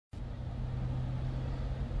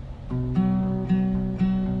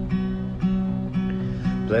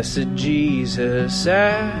Blessed Jesus,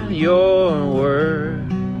 at your word,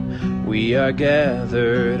 we are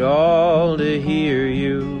gathered all to hear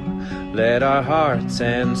you. Let our hearts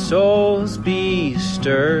and souls be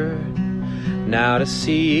stirred, now to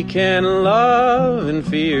seek and love and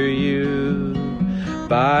fear you.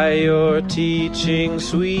 By your teaching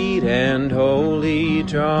sweet and holy,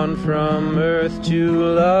 drawn from earth to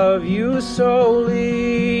love you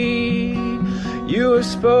solely. You have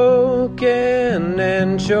spoken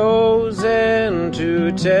and chosen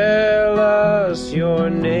to tell us your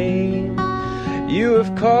name. You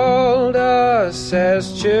have called us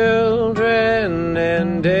as children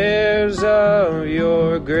and heirs of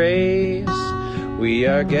your grace. We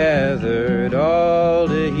are gathered all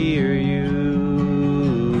to hear you.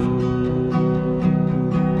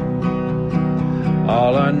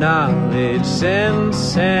 All our knowledge,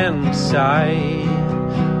 sense, and sight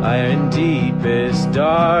are in deepest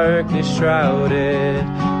darkness shrouded,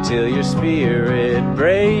 till your spirit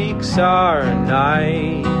breaks our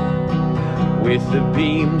night with the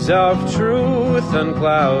beams of truth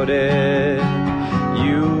unclouded.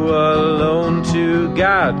 You alone to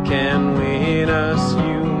God can win us.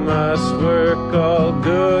 You must work all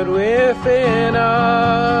good within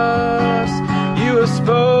us. You have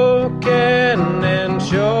spoken and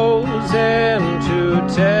chosen to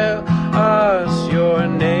tell us your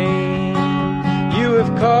name. You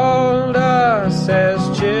have called us as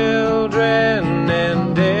children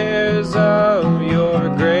and heirs of your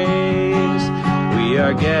grace. We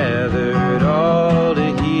are gathered all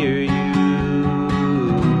to hear you.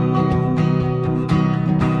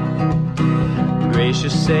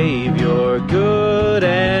 Gracious Savior, good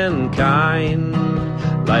and kind,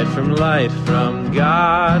 light from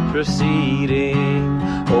God proceeding,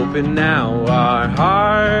 open now our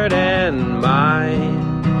heart and mind.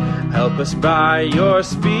 Help us by your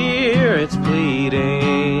Spirit's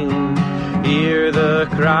pleading. Hear the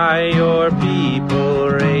cry your people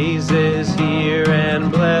raises, hear and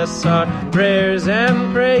bless our prayers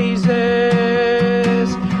and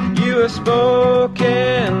praises. You have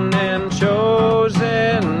spoken and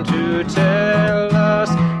chosen to tell us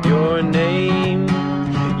your name.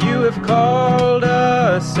 You have called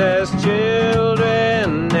us as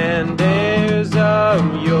children and heirs of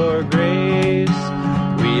your grace.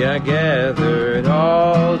 We are gathered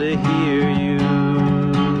all to hear you.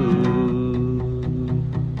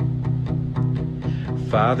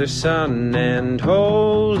 Father, Son, and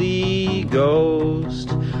Holy Ghost,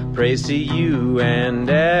 praise to you and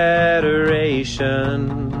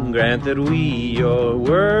adoration. Grant that we your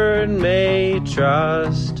word may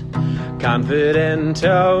trust, confident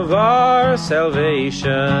of our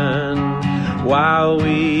salvation. While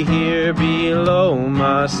we here below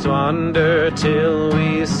must wander, till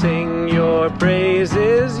we sing your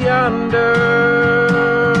praises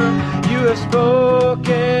yonder. You have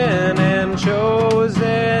spoken and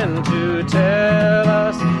chosen to tell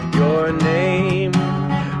us your name.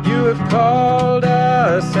 You have called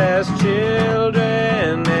us as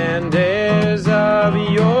children and heirs of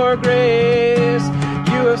your grace.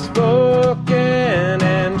 You have spoken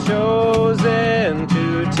and chosen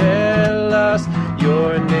to tell us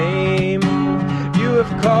your name. You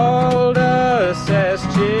have called us as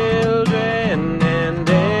children and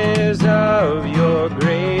heirs of your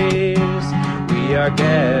grace. We are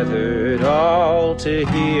gathered all to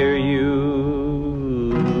hear you.